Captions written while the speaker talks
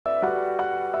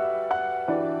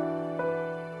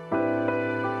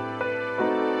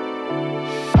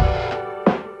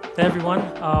Hey everyone,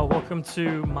 welcome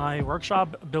to my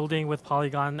workshop, Building with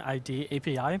Polygon ID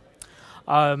API.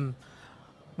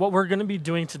 What we're going to be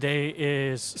doing today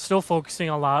is still focusing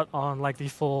a lot on like the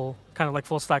full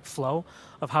stack flow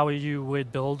of how you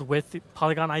would build with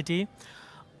Polygon ID,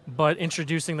 but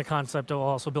introducing the concept of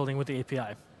also building with the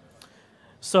API.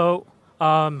 So,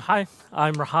 hi,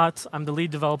 I'm Rahat. I'm the lead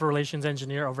developer relations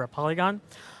engineer over at Polygon.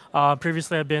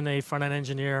 Previously, I've been a front-end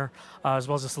engineer as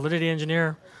well as a Solidity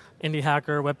engineer, indie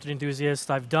hacker, Web3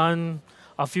 enthusiast. I've done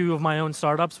a few of my own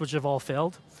startups, which have all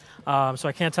failed. So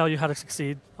I can't tell you how to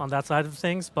succeed on that side of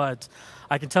things, but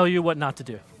I can tell you what not to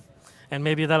do. And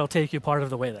maybe that'll take you part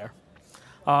of the way there.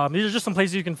 These are just some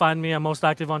places you can find me. I'm most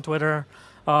active on Twitter,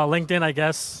 LinkedIn, I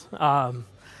guess,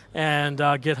 and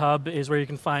GitHub is where you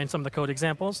can find some of the code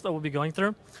examples that we'll be going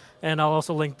through. And I'll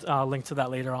also link to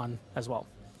that later on as well.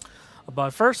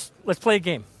 But first, let's play a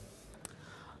game.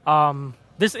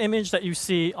 This image that you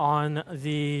see on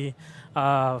the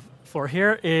for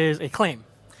here is a claim.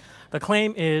 The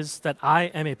claim is that I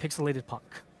am a pixelated punk.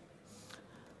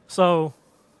 So,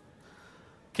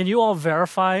 can you all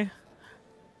verify,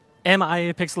 am I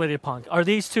a pixelated punk? Are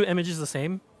these two images the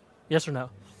same? Yes or no?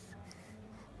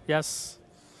 Yes?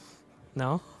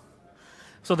 No?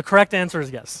 So the correct answer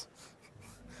is yes.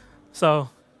 So,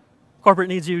 corporate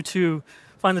needs you to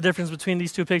find the difference between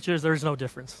these two pictures. There is no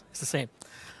difference. It's the same.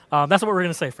 That's what we're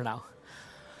going to say for now.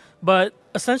 But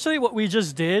essentially what we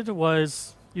just did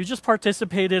was you just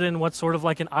participated in what's sort of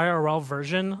like an IRL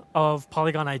version of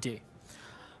Polygon ID.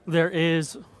 There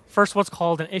is first what's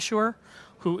called an issuer,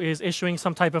 who is issuing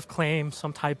some type of claim,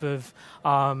 some type of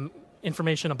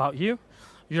information about you.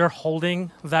 You're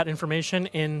holding that information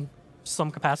in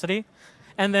some capacity.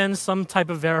 And then some type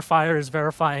of verifier is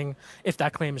verifying if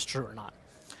that claim is true or not.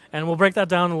 And we'll break that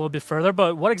down a little bit further,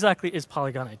 but what exactly is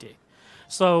Polygon ID?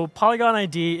 So Polygon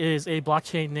ID is a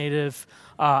blockchain native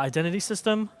identity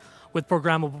system with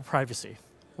programmable privacy.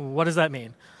 What does that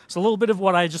mean? So a little bit of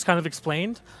what I just kind of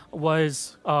explained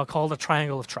was called a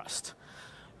triangle of trust.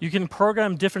 You can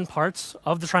program different parts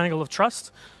of the triangle of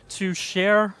trust to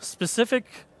share specific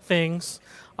things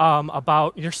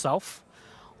about yourself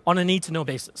on a need-to-know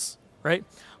basis, right?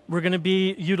 We're going to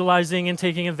be utilizing and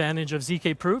taking advantage of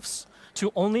ZK proofs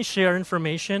to only share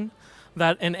information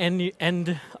that an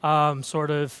end sort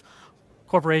of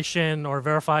corporation or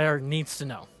verifier needs to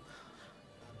know.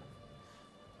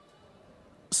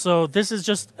 So this is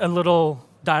just a little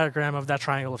diagram of that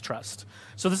triangle of trust.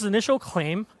 So this initial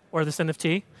claim, or this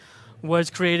NFT, was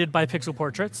created by Pixel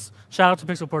Portraits. Shout out to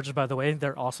Pixel Portraits, by the way.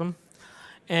 They're awesome.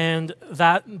 And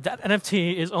that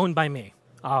NFT is owned by me.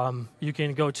 You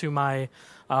can go to my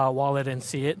wallet and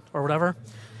see it or whatever.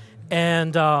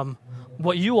 And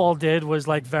what you all did was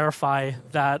like verify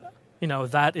that, you know,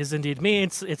 that is indeed me.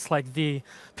 It's like the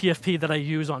PFP that I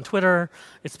use on Twitter.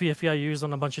 It's PFP I use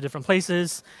on a bunch of different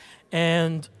places.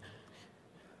 And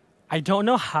I don't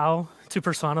know how to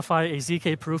personify a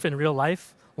ZK proof in real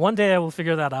life. One day I will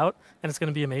figure that out, and it's going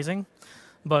to be amazing.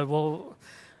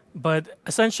 But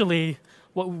essentially,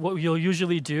 what you'll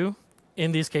usually do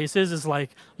in these cases is like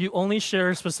you only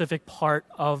share a specific part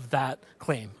of that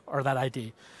claim or that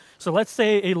ID. So let's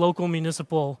say a local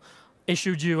municipal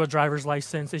issued you a driver's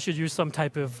license, issued you some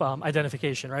type of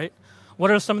identification, right? What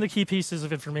are some of the key pieces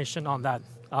of information on that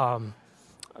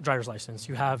driver's license?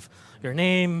 You have your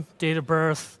name, date of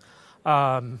birth,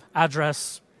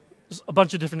 address, a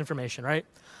bunch of different information, right?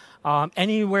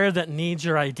 Anywhere that needs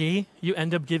your ID, you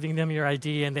end up giving them your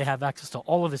ID and they have access to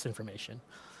all of this information.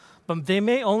 But they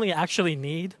may only actually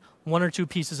need one or two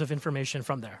pieces of information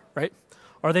from there, right?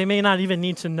 Or they may not even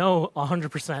need to know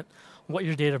 100% what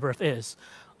your date of birth is.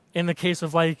 In the case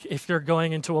of like, if you're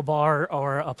going into a bar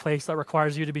or a place that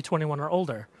requires you to be 21 or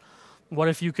older, what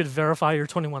if you could verify you're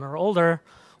 21 or older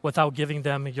without giving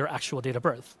them your actual date of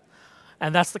birth?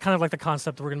 And that's the kind of like the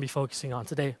concept that we're gonna be focusing on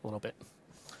today a little bit.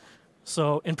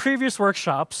 So in previous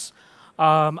workshops,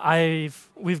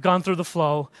 we've gone through the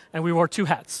flow and we wore two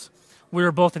hats. We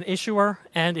were both an issuer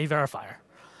and a verifier.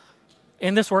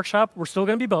 In this workshop, we're still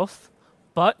gonna be both.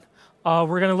 But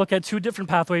we're going to look at two different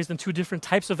pathways and two different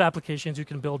types of applications you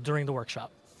can build during the workshop.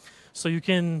 So you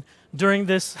can, during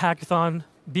this hackathon,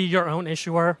 be your own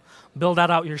issuer, build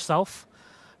that out yourself,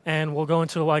 and we'll go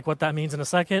into like what that means in a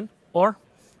second. Or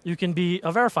you can be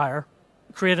a verifier,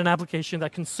 create an application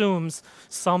that consumes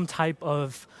some type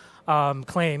of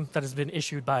claim that has been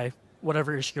issued by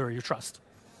whatever issuer you trust.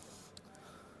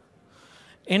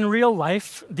 In real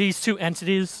life, these two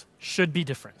entities should be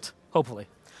different, hopefully.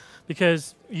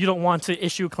 Because you don't want to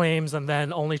issue claims and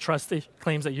then only trust the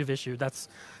claims that you've issued. That's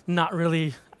not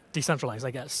really decentralized,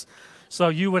 I guess. So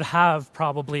you would have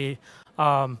probably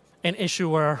an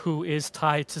issuer who is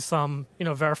tied to some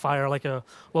verifier, like a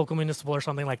local municipal or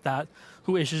something like that,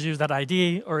 who issues you that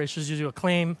ID or issues you a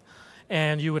claim,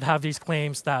 and you would have these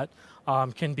claims that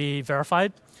can be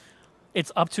verified.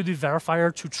 It's up to the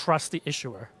verifier to trust the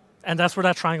issuer, and that's where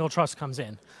that triangle trust comes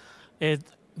in. The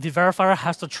verifier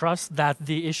has to trust that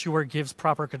the issuer gives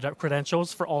proper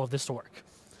credentials for all of this to work.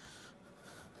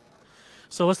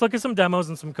 So let's look at some demos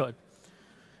and some code.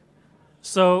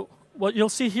 So what you'll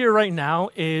see here right now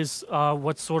is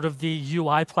what's sort of the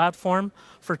UI platform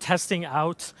for testing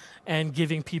out and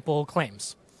giving people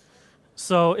claims.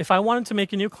 So if I wanted to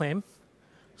make a new claim,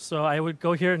 so I would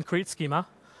go here and create schema.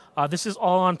 This is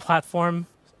all on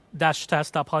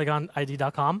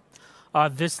platform-test.polygonid.com.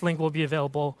 This link will be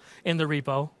available in the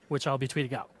repo, which I'll be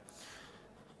tweeting out.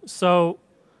 So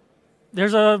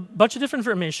there's a bunch of different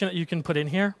information that you can put in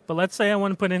here, but let's say I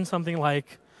want to put in something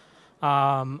like,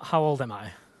 how old am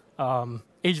I?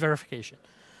 Age verification.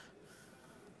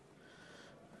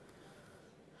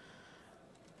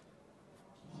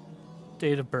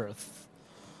 Date of birth.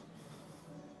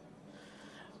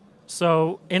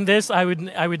 So in this, I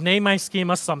would name my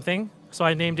schema something. So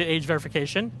I named it age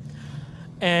verification.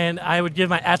 And I would give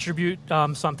my attribute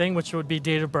something, which would be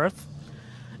date of birth.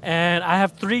 And I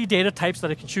have 3 data types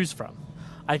that I can choose from.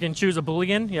 I can choose a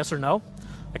Boolean, yes or no.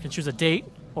 I can choose a date,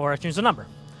 or I can choose a number.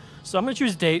 So I'm going to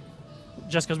choose date,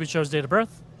 just because we chose date of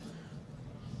birth.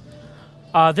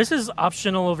 This is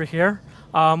optional over here.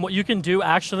 What you can do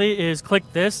actually is click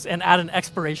this and add an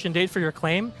expiration date for your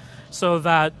claim, so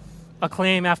that a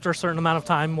claim after a certain amount of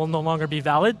time will no longer be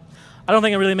valid. I don't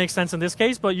think it really makes sense in this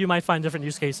case, but you might find different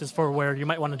use cases for where you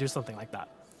might want to do something like that.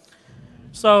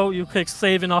 So you click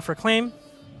Save and Offer Claim.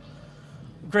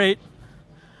 Great.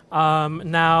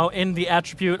 Now in the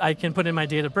attribute, I can put in my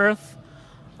date of birth.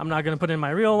 I'm not going to put in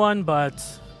my real one, but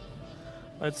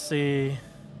let's see.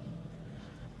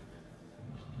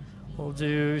 We'll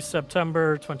do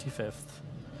September 25th.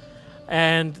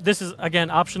 And this is, again,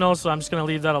 optional, so I'm just going to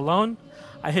leave that alone.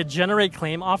 I hit Generate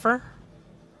Claim Offer.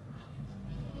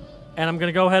 And I'm going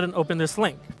to go ahead and open this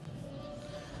link.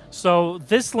 So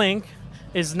this link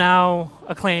is now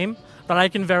a claim that I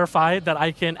can verify, that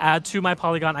I can add to my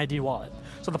Polygon ID wallet.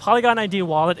 So the Polygon ID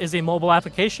wallet is a mobile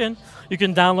application. You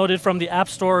can download it from the App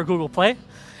Store or Google Play.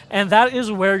 And that is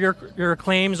where your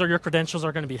claims or your credentials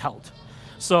are going to be held.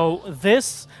 So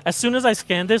this, as soon as I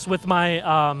scan this with my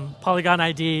Polygon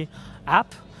ID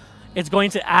app, it's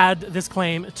going to add this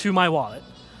claim to my wallet.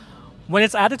 When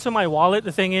it's added to my wallet,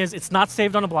 the thing is, it's not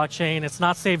saved on a blockchain. It's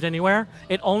not saved anywhere.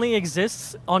 It only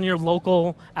exists on your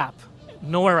local app,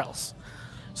 nowhere else.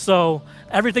 So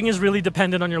everything is really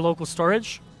dependent on your local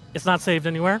storage. It's not saved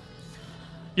anywhere.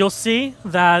 You'll see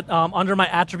that under my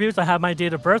attributes, I have my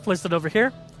date of birth listed over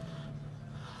here.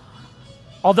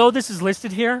 Although this is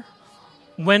listed here,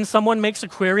 when someone makes a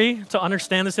query to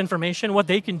understand this information, what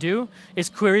they can do is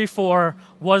query for,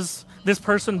 was this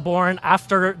person born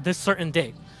after this certain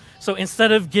date? So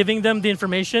instead of giving them the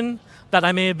information that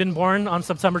I may have been born on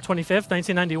September 25th,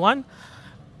 1991,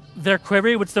 their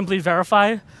query would simply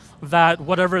verify that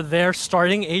whatever their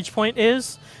starting age point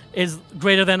is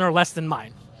greater than or less than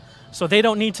mine. So they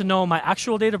don't need to know my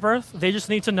actual date of birth. They just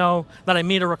need to know that I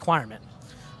meet a requirement.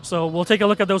 So we'll take a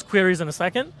look at those queries in a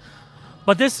second.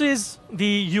 But this is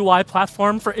the UI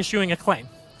platform for issuing a claim.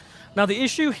 Now the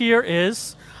issue here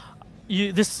is,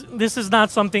 this is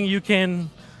not something you can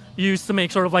use to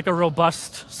make sort of like a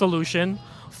robust solution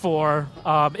for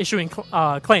issuing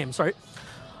claims, right?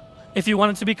 If you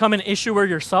wanted to become an issuer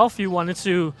yourself, you wanted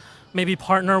to maybe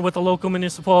partner with a local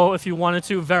municipal, if you wanted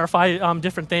to verify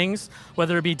different things,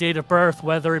 whether it be date of birth,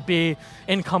 whether it be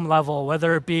income level,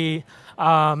 whether it be,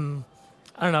 I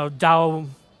don't know, DAO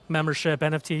membership,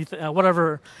 NFT,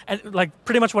 whatever, like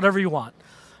pretty much whatever you want.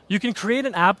 You can create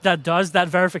an app that does that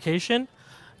verification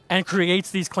and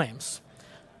creates these claims.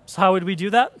 So how would we do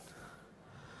that?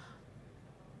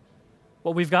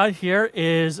 What we've got here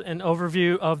is an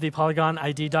overview of the Polygon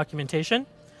ID documentation.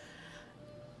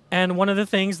 And one of the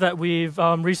things that we've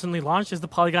recently launched is the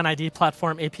Polygon ID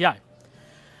platform API.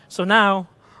 So now,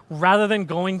 rather than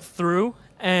going through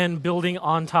and building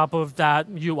on top of that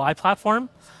UI platform,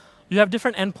 you have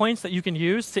different endpoints that you can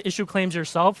use to issue claims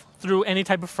yourself through any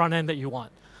type of front end that you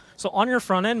want. So on your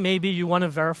front end, maybe you want to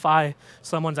verify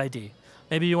someone's ID.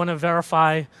 Maybe you want to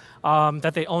verify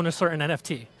that they own a certain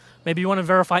NFT. Maybe you want to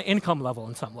verify income level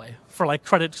in some way for like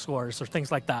credit scores or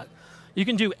things like that. You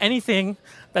can do anything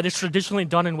that is traditionally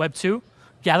done in Web 2,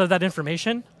 gather that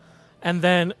information, and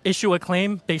then issue a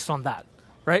claim based on that,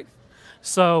 right?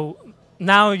 So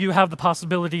now you have the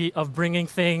possibility of bringing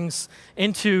things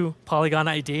into Polygon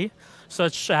ID,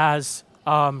 such as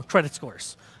credit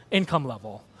scores, income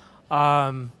level,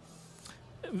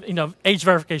 age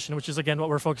verification, which is again what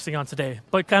we're focusing on today.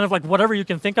 But kind of like whatever you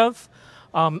can think of,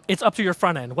 it's up to your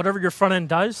front end. Whatever your front end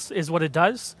does is what it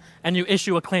does, and you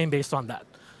issue a claim based on that.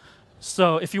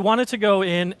 So if you wanted to go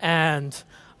in and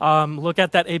look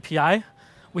at that API,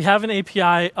 we have an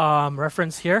API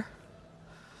reference here.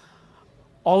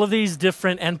 All of these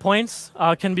different endpoints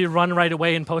can be run right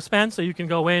away in Postman, so you can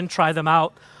go in, try them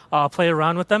out, play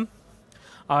around with them.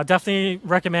 Definitely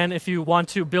recommend if you want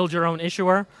to build your own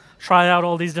issuer, try out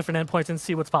all these different endpoints and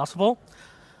see what's possible.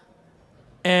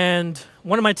 And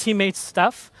one of my teammates,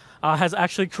 Steph, has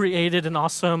actually created an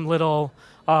awesome little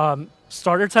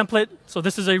starter template. So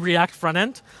this is a React front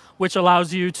end, which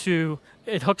allows you to,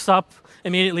 it hooks up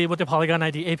immediately with the Polygon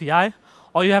ID API.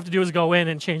 All you have to do is go in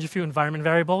and change a few environment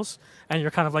variables, and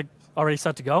you're kind of like already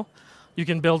set to go. You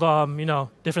can build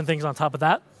different things on top of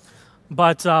that.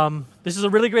 But this is a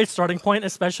really great starting point,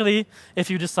 especially if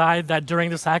you decide that during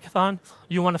this hackathon,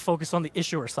 you want to focus on the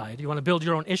issuer side. You want to build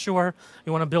your own issuer.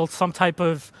 You want to build some type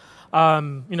of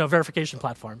verification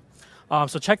platform.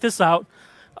 So check this out.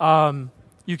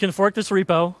 You can fork this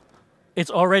repo.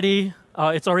 It's already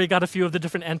got a few of the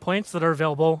different endpoints that are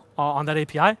available on that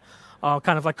API,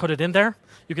 kind of like coded in there.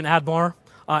 You can add more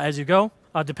as you go,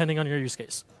 depending on your use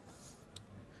case.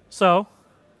 So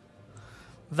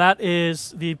that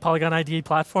is the Polygon ID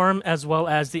platform as well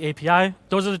as the API.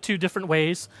 Those are the two different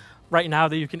ways right now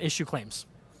that you can issue claims.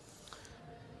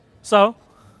 So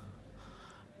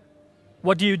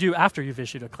what do you do after you've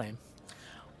issued a claim?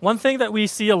 One thing that we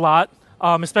see a lot,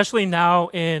 especially now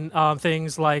in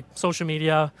things like social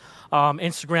media,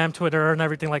 Instagram, Twitter, and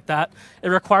everything like that, it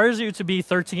requires you to be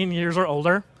 13 years or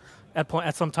older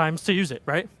at some times to use it,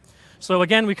 right? So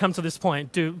again, we come to this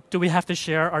point. Do we have to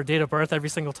share our date of birth every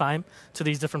single time to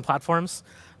these different platforms?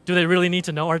 Do they really need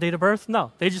to know our date of birth?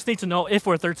 No, they just need to know if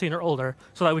we're 13 or older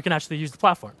so that we can actually use the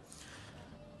platform.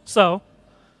 So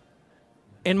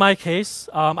in my case,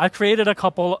 I created a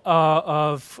couple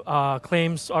of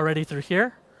claims already through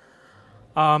here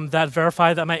that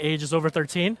verify that my age is over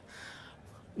 13.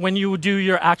 When you do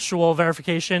your actual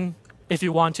verification, if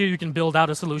you want to, you can build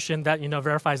out a solution that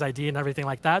verifies ID and everything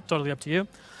like that. Totally up to you.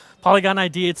 Polygon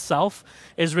ID itself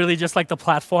is really just like the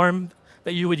platform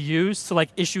that you would use to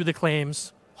issue the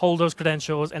claims, hold those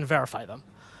credentials, and verify them.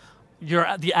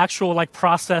 The actual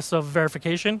process of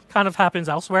verification kind of happens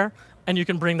elsewhere, and you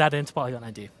can bring that into Polygon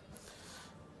ID.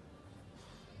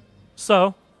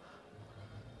 So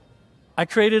I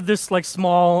created this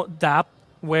small dApp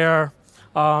where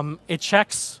it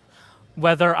checks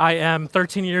whether I am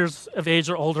 13 years of age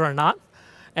or older or not.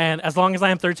 And as long as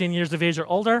I am 13 years of age or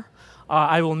older,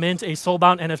 I will mint a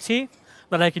soulbound NFT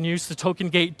that I can use to token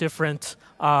gate different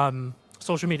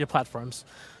social media platforms.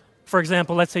 For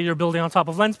example, let's say you're building on top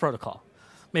of Lens protocol.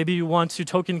 Maybe you want to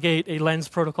token gate a Lens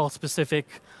protocol specific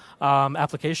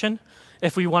application.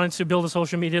 If we wanted to build a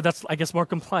social media that's, I guess, more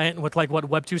compliant with what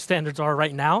Web2 standards are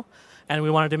right now, and we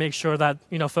wanted to make sure that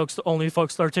only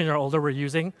folks 13 or older were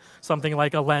using something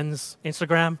like a Lens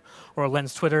Instagram or a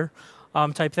Lens Twitter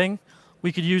type thing,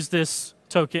 we could use this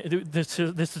to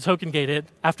token gate it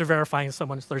after verifying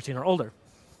someone is 13 or older.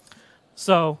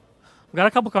 So we've got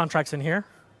a couple contracts in here.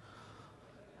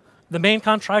 The main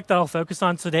contract that I'll focus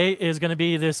on today is going to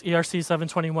be this ERC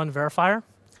 721 verifier.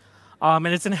 And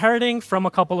it's inheriting from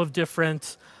a couple of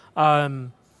different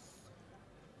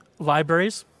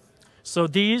libraries. So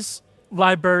these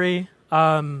library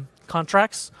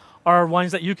contracts are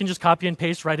ones that you can just copy and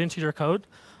paste right into your code.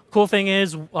 Cool thing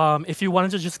is, if you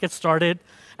wanted to just get started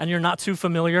and you're not too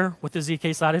familiar with the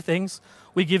ZK side of things,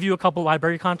 we give you a couple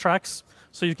library contracts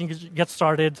so you can get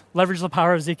started, leverage the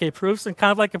power of ZK proofs, and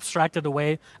kind of abstract it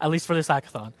away, at least for this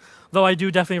hackathon. Though I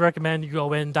do definitely recommend you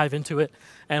go in, dive into it,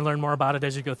 and learn more about it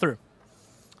as you go through.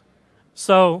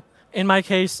 So in my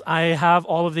case, I have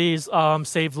all of these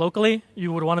saved locally.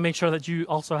 You would want to make sure that you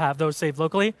also have those saved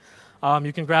locally.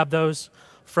 You can grab those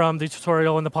from the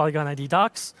tutorial in the Polygon ID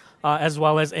docs, as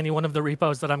well as any one of the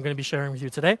repos that I'm going to be sharing with you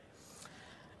today.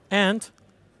 And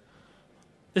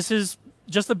this is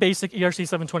just a basic ERC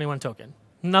 721 token.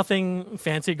 Nothing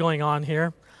fancy going on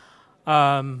here.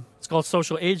 It's called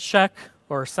Social Age Check,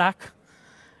 or SAC.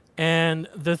 And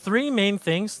the three main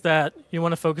things that you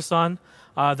want to focus on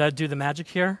that do the magic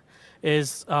here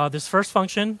is this first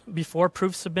function before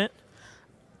proof submit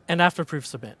and after proof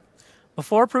submit.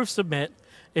 Before proof submit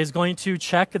is going to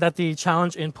check that the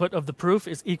challenge input of the proof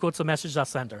is equal to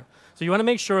message.sender. So you want to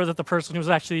make sure that the person who's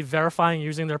actually verifying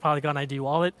using their Polygon ID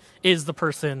wallet is the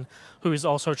person who is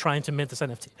also trying to mint this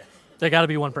NFT. They got to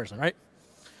be one person, right?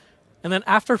 And then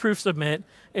after proof submit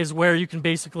is where you can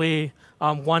basically,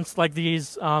 once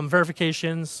these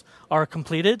verifications are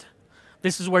completed,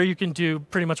 this is where you can do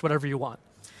pretty much whatever you want.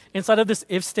 Inside of this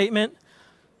if statement,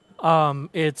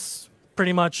 it's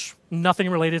pretty much nothing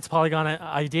related to Polygon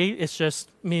ID. It's just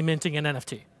me minting an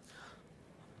NFT.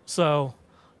 So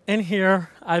in here,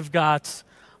 I've got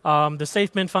the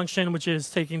safe mint function, which is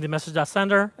taking the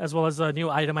message.sender, as well as a new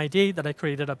item ID that I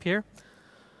created up here,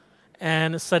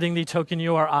 and setting the token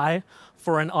URI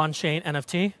for an on-chain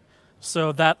NFT.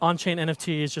 So that on-chain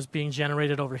NFT is just being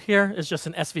generated over here. It's just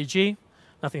an SVG,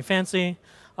 nothing fancy.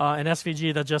 An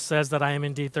SVG that just says that I am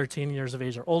indeed 13 years of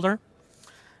age or older.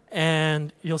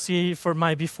 And you'll see for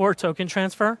my before token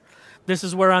transfer, this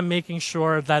is where I'm making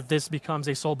sure that this becomes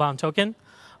a soul-bound token,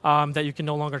 that you can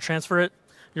no longer transfer it.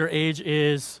 Your age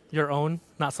is your own,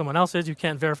 not someone else's. You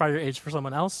can't verify your age for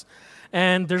someone else.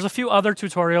 And there's a few other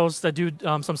tutorials that do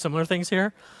some similar things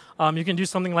here. You can do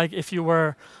something like if you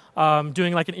were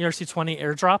doing like an ERC20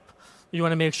 airdrop, you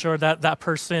want to make sure that that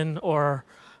person or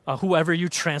whoever you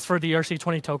transfer the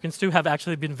ERC20 tokens to have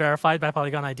actually been verified by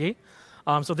Polygon ID.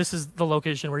 So this is the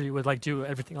location where you would like do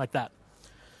everything like that.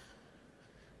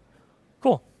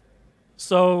 Cool.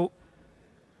 So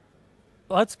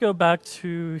let's go back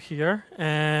to here,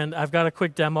 and I've got a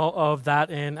quick demo of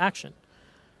that in action.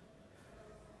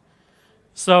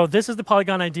 So this is the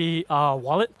Polygon ID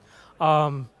wallet.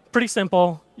 Pretty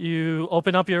simple. You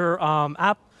open up your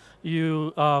app.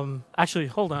 You actually,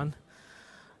 hold on.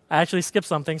 I actually skipped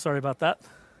something. Sorry about that.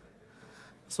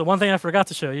 So one thing I forgot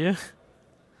to show you.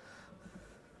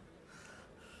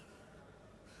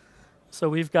 So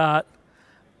we've got,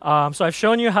 so I've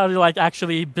shown you how to like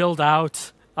actually build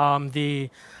out the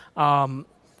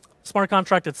smart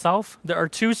contract itself. There are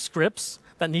two scripts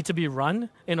that need to be run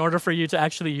in order for you to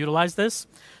actually utilize this.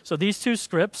 So these two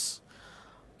scripts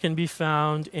can be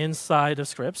found inside of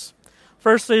scripts.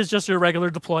 First is just your regular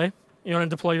deploy. You want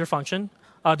to deploy your function,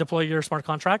 deploy your smart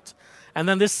contract. And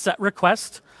then this set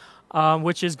request,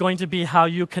 which is going to be how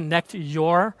you connect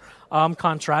your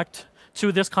contract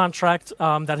to this contract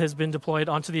that has been deployed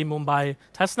onto the Mumbai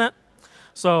testnet.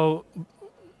 So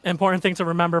important thing to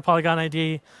remember, Polygon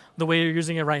ID, the way you're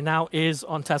using it right now is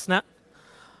on testnet.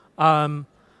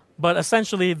 But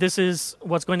essentially, this is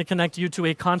what's going to connect you to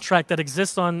a contract that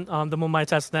exists on the Mumbai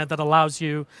testnet that allows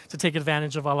you to take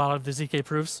advantage of a lot of the ZK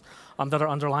proofs that are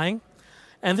underlying.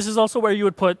 And this is also where you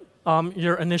would put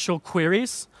your initial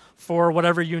queries for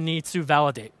whatever you need to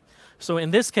validate. So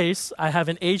in this case, I have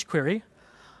an age query.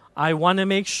 I want to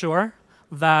make sure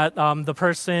that the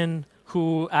person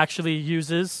who actually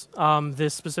uses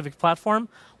this specific platform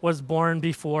was born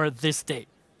before this date.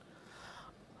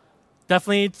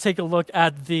 Definitely take a look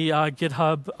at the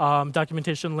GitHub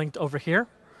documentation linked over here.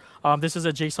 This is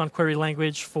a JSON query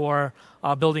language for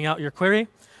building out your query.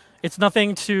 It's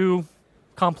nothing too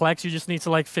complex. You just need to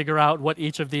like figure out what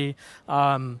each of the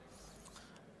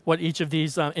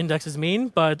indexes mean.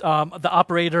 But the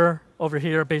operator over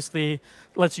here basically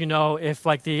lets you know if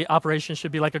like the operation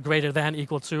should be like a greater than,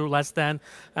 equal to, less than.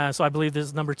 So I believe this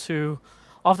is number 2.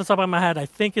 Off the top of my head, I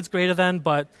think it's greater than,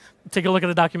 but take a look at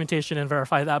the documentation and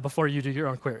verify that before you do your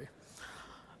own query.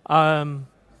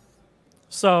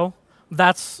 So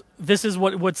this is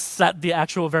what would set the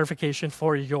actual verification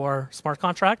for your smart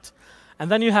contract.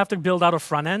 And then you have to build out a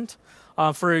front end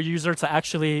for a user to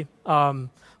actually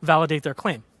validate their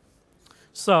claim.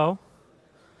 So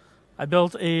I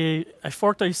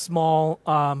forked a small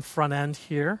front end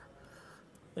here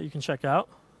that you can check out.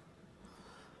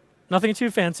 Nothing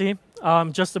too fancy,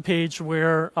 just a page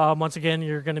where, once again,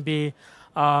 you're going to be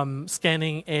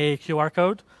scanning a QR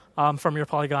code from your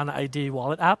Polygon ID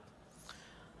wallet app.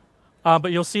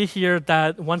 But you'll see here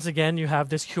that, once again, you have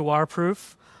this QR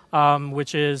proof,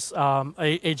 which is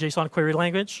a JSON query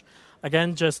language.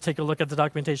 Again, just take a look at the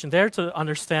documentation there to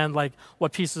understand like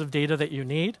what pieces of data that you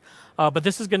need. But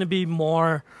this is going to be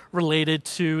more related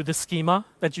to the schema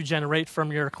that you generate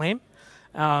from your claim.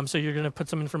 So you're going to put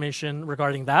some information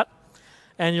regarding that.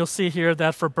 And you'll see here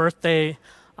that for birthday,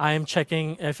 I am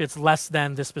checking if it's less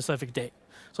than this specific date.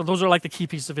 So those are like the key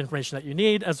pieces of information that you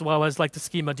need, as well as like the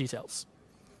schema details,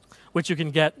 which you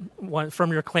can get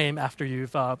from your claim after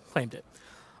you've claimed it.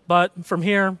 But from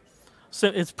here, so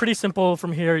it's pretty simple.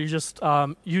 From here, you just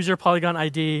use your Polygon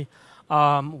ID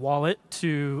wallet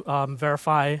to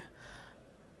verify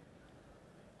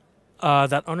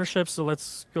that ownership. So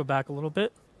let's go back a little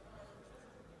bit.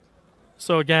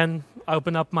 So again, I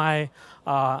open up my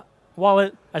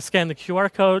wallet. I scan the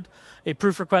QR code. A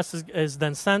proof request is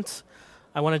then sent.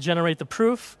 I want to generate the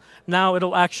proof. Now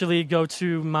it'll actually go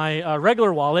to my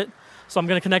regular wallet. So I'm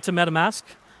going to connect to MetaMask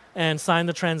and sign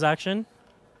the transaction.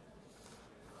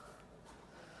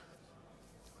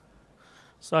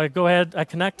 So I go ahead, I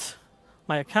connect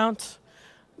my account.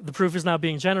 the proof is now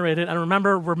being generated. And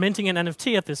remember, we're minting an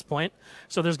NFT at this point.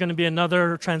 So there's going to be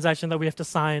another transaction that we have to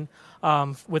sign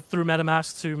through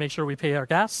MetaMask to make sure we pay our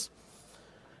gas.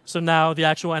 So now the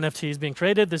actual NFT is being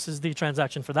created. This is the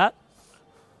transaction for that.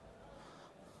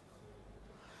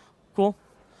 Cool.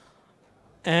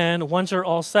 And once you're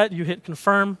all set, you hit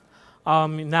confirm.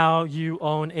 Now you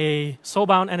own a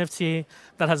soulbound NFT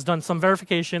that has done some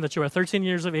verification that you are 13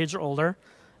 years of age or older,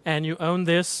 and you own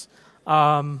this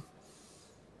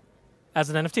as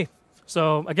an NFT.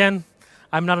 So again,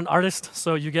 I'm not an artist,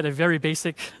 so you get a very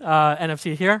basic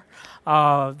NFT here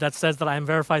that says that I am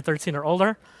verified 13 or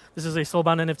older. This is a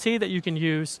soulbound NFT that you can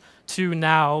use to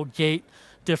now gate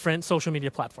different social media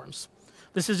platforms.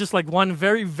 This is just like one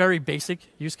very, very basic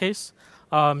use case.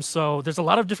 So there's a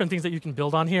lot of different things that you can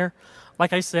build on here.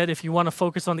 Like I said, if you want to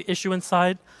focus on the issuance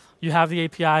side, you have the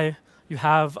API. You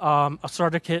have a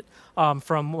starter kit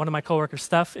from one of my coworkers,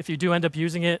 Steph. If you do end up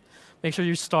using it, make sure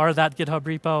you star that GitHub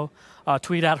repo.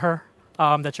 Tweet at her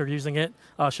that you're using it.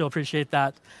 She'll appreciate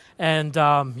that. And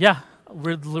yeah,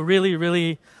 we'd really,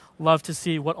 really love to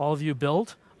see what all of you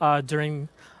build during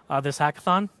this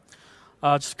hackathon.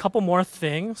 Just a couple more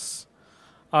things.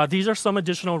 These are some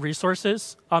additional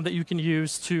resources that you can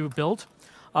use to build.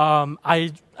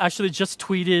 I actually just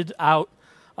tweeted out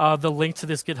the link to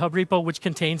this GitHub repo, which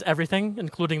contains everything,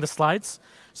 including the slides.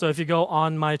 So if you go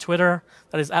on my Twitter,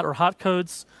 that is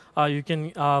 @RahatCodes, you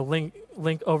can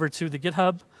link over to the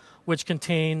GitHub, which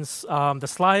contains the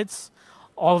slides,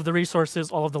 all of the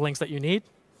resources, all of the links that you need.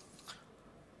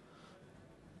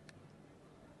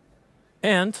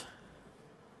 And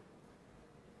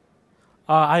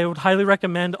I would highly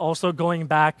recommend also going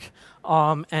back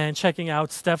and checking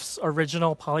out Steph's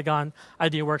original Polygon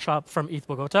ID workshop from ETH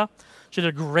Bogota. She did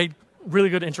a great, really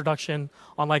good introduction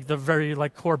on like the very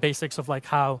like core basics of like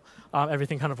how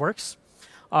everything kind of works.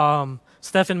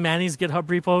 Steph and Manny's GitHub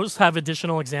repos have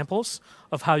additional examples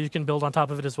of how you can build on top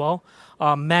of it as well.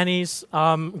 Manny's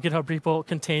GitHub repo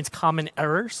contains common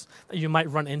errors that you might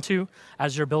run into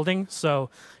as you're building. So,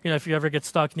 if you ever get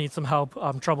stuck, need some help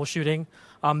troubleshooting,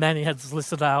 Manny has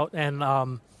listed out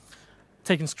and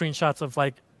taken screenshots of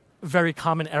like very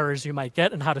common errors you might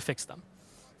get and how to fix them.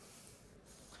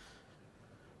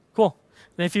 Cool.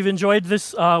 And if you've enjoyed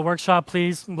this workshop,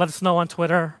 please let us know on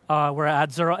Twitter. We're at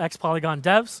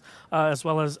 0xPolygonDevs, as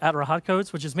well as at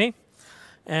RahatCodes, which is me.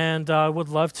 And would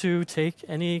love to take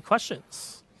any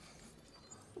questions.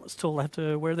 I was told I have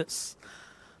to wear this.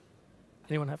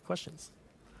 Anyone have questions?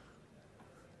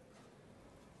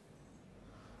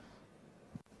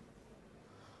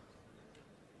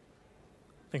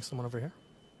 I think someone over here.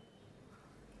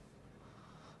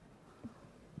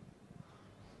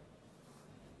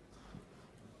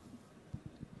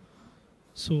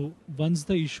 So once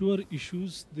the issuer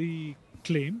issues the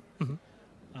claim,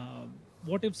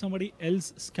 what if somebody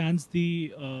else scans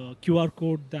the QR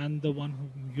code than the one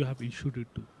whom you have issued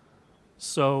it to?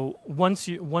 So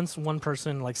once one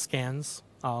person like scans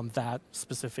that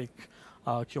specific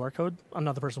QR code,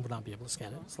 another person would not be able to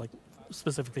scan it. It's like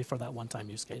specifically for that one-time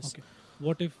use case. Okay.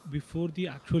 What if before the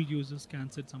actual user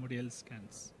scans it, somebody else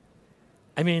scans?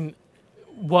 I mean,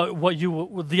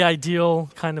 the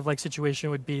ideal kind of like situation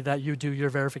would be that you do your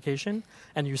verification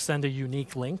and you send a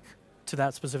unique link to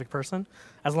that specific person,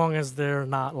 as long as they're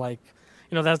not like,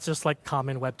 that's just like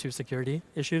common Web 2 security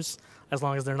issues. As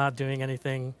long as they're not doing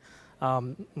anything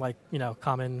like,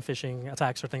 common phishing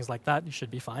attacks or things like that, you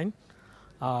should be fine.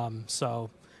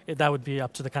 That would be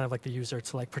up to the kind of like the user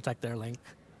to like protect their link.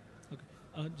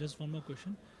 Okay. Just one more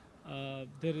question.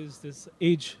 There is this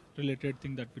age-related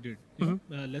thing that we did,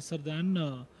 lesser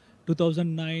than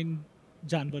 2009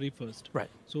 January 1st. Right.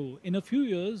 So in a few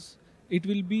years, it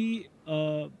will be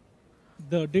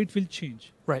the date will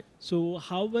change. Right. So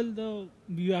how will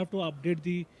you have to update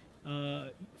the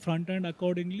front end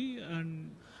accordingly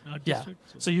and adjust it?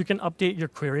 So you can update your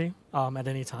query at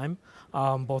any time,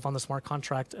 both on the smart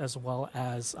contract as well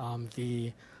as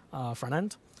the front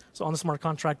end. So on the smart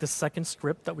contract, the second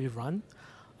script that we run,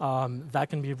 that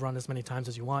can be run as many times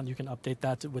as you want. You can update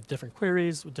that with different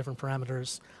queries, with different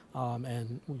parameters,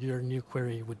 and your new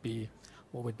query would be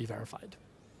what would be verified.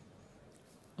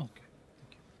 Okay.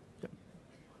 Thank you. Yep.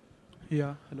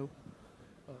 Yeah, hello.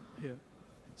 Here.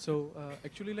 So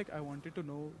actually, like, I wanted to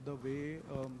know the way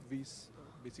we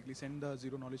basically send the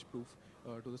zero knowledge proof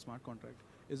to the smart contract.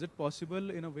 Is it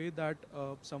possible in a way that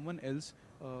someone else,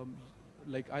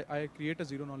 like I create a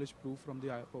zero knowledge proof from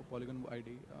the Polygon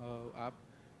ID app,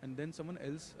 and then someone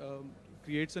else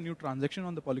creates a new transaction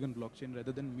on the Polygon blockchain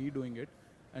rather than me doing it,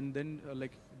 and then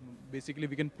like basically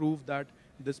we can prove that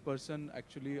this person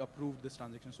actually approved this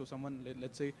transaction. So someone,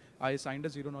 let's say I signed a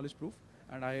zero knowledge proof,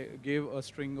 and I gave a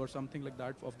string or something like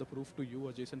that of the proof to you,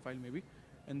 a JSON file maybe,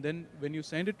 and then when you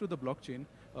send it to the blockchain,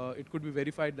 it could be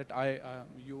verified that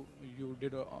you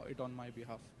did it on my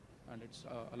behalf, and it's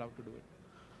allowed to do it.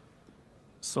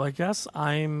 So I guess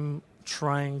I'm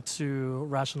trying to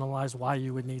rationalize why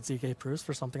you would need ZK proofs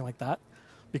for something like that,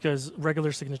 because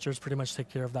regular signatures pretty much take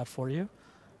care of that for you,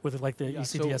 with like the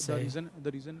ECDSA. So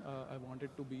the reason I want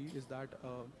it to be is that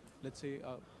let's say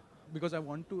because I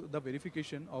want to the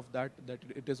verification of that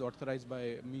it is authorized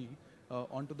by me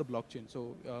onto the blockchain.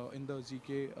 So in the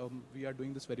ZK we are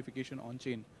doing this verification on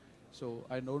chain. So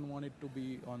I don't want it to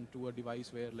be onto a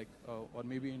device where like or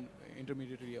maybe in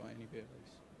intermediary or anywhere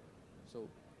else. So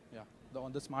yeah,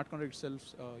 on the smart contract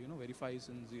itself, verifies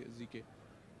in ZK.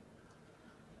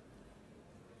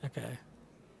 Okay.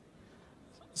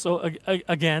 So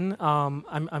again,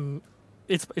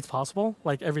 it's possible.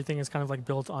 Like everything is kind of like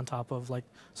built on top of like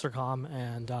SIRCOM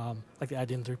and like the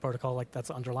IDN3 protocol, like that's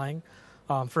underlying.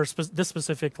 For this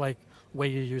specific like way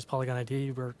you use Polygon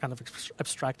ID, we're kind of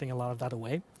abstracting a lot of that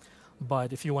away.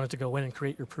 But if you wanted to go in and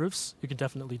create your proofs, you can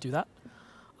definitely do that.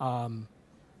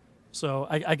 So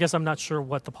I guess I'm not sure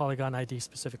what the Polygon ID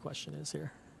specific question is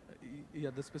here. Yeah,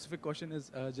 the specific question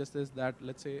is just is that,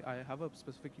 let's say I have a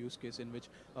specific use case in which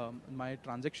my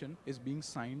transaction is being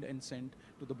signed and sent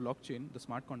to the blockchain, the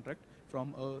smart contract,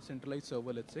 from a centralized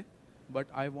server, let's say. But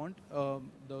I want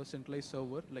the centralized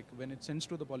server, like when it sends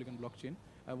to the Polygon blockchain,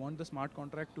 I want the smart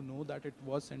contract to know that it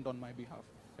was sent on my behalf.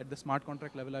 At the smart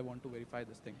contract level, I want to verify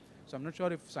this thing. So I'm not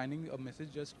sure if signing a message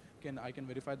I can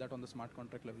verify that on the smart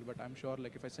contract level, but I'm sure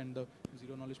like if I send the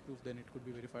zero knowledge proof, then it could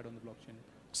be verified on the blockchain.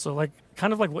 So like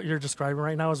kind of like what you're describing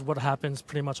right now is what happens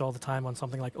pretty much all the time on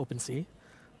something like OpenSea.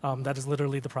 That is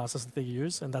literally the process that they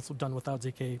use, and that's done without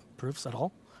ZK proofs at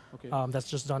all. Okay. That's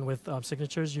just done with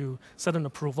signatures. You set an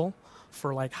approval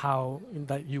for like how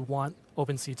that you want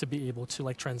OpenSea to be able to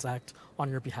like transact on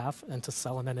your behalf and to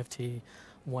sell an NFT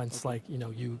once like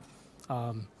you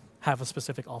have a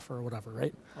specific offer or whatever,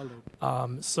 right? All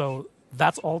right. So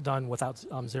that's all done without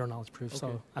zero knowledge proof. Okay.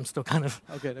 So I'm still kind of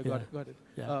okay. Got it.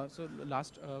 Yeah. So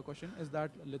last question is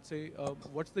that, let's say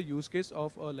what's the use case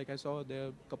of like I saw there are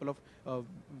a couple of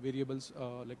variables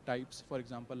like types, for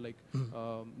example, like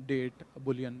date,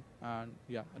 boolean, and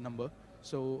a number.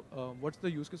 So what's the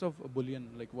use case of a boolean?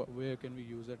 Like where can we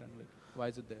use it, and like why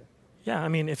is it there? Yeah, I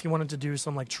mean, if you wanted to do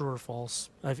some like true or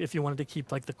false, if you wanted to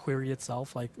keep like the query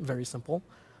itself like very simple,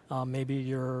 maybe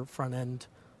your front end,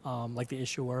 like the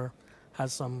issuer,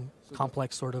 has some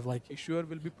complex sort of like. Issuer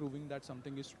will be proving that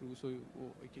something is true, so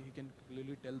he can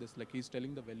clearly tell this, like he's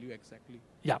telling the value exactly.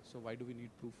 Yeah. So why do we need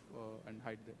proof and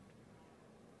hide that?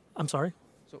 I'm sorry?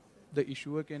 So the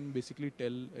issuer can basically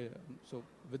tell, so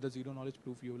with the zero knowledge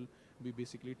proof, you will be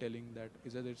basically telling that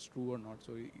is that it's true or not.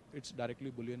 So it's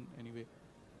directly Boolean anyway.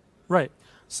 Right.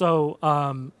 So,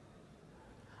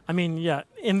 I mean, yeah.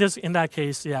 In that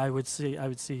case, yeah, I would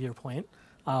see your point.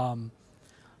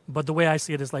 But the way I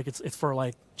see it is like it's for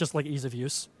like just like ease of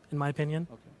use, in my opinion.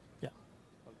 Okay. Yeah.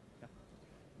 Yeah.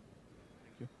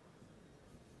 Thank you.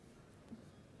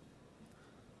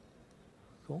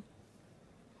 Cool.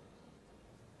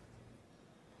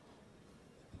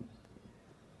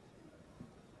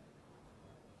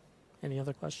 Any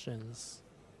other questions?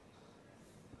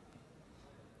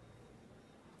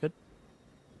 Good.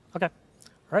 Okay.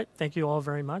 All right. Thank you all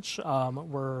very much.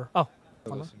 We're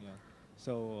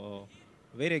So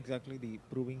where exactly the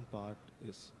proving part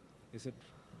is? Is it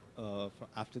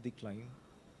after the claim?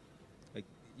 Like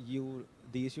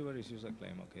the issuer issues a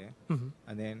claim, okay,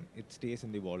 and then it stays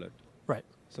in the wallet. Right.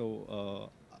 So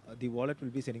the wallet will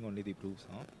be sending only the proofs,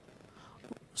 huh?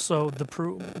 So the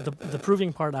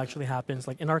proving part actually happens,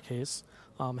 like in our case,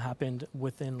 happened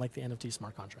within like the NFT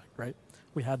smart contract, right?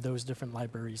 We had those different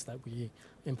libraries that we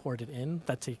imported in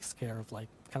that takes care of like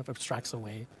kind of abstracts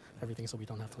away everything, so we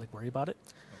don't have to like worry about it.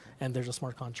 Okay. And there's a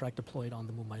smart contract deployed on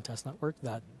the Mumbai test network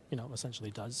that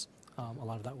essentially does a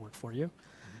lot of that work for you.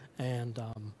 And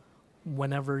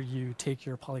whenever you take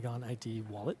your Polygon ID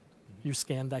wallet, you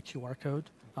scan that QR code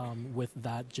with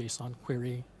that JSON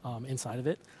query inside of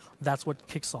it. That's what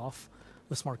kicks off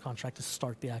the smart contract to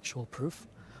start the actual proof.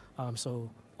 So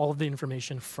all of the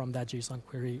information from that JSON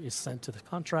query is sent to the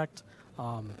contract.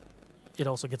 It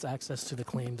also gets access to the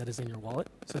claim that is in your wallet,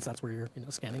 since that's where you're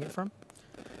scanning it from.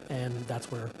 And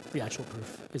that's where the actual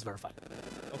proof is verified.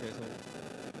 Okay,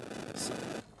 so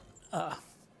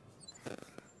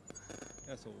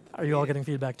are you all getting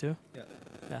feedback too? Yeah.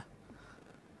 Yeah.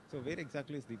 So where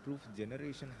exactly is the proof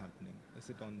generation happening? Is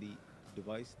it on the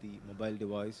device, the mobile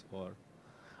device, or?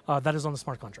 That is on the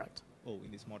smart contract. Oh,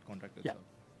 in the smart contract yeah. itself.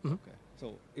 Okay.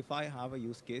 So if I have a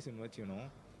use case in which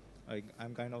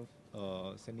I'm kind of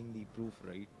sending the proof,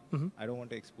 right? I don't want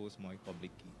to expose my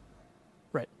public key.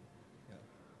 Right. Yeah.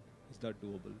 Is that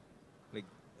doable? Like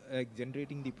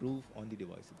generating the proof on the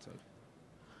device itself.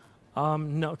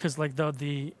 No, because like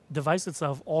the device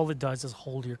itself, all it does is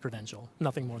hold your credential,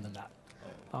 nothing more than that.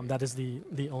 Oh, okay. That is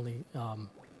the only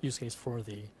use case for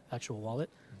the actual wallet,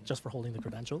 just for holding the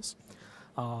credentials.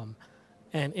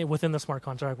 And within the smart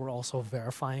contract, we're also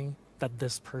verifying that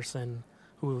this person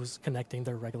who's connecting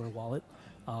their regular wallet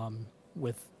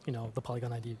with the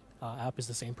Polygon ID app is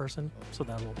the same person. So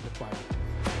that will require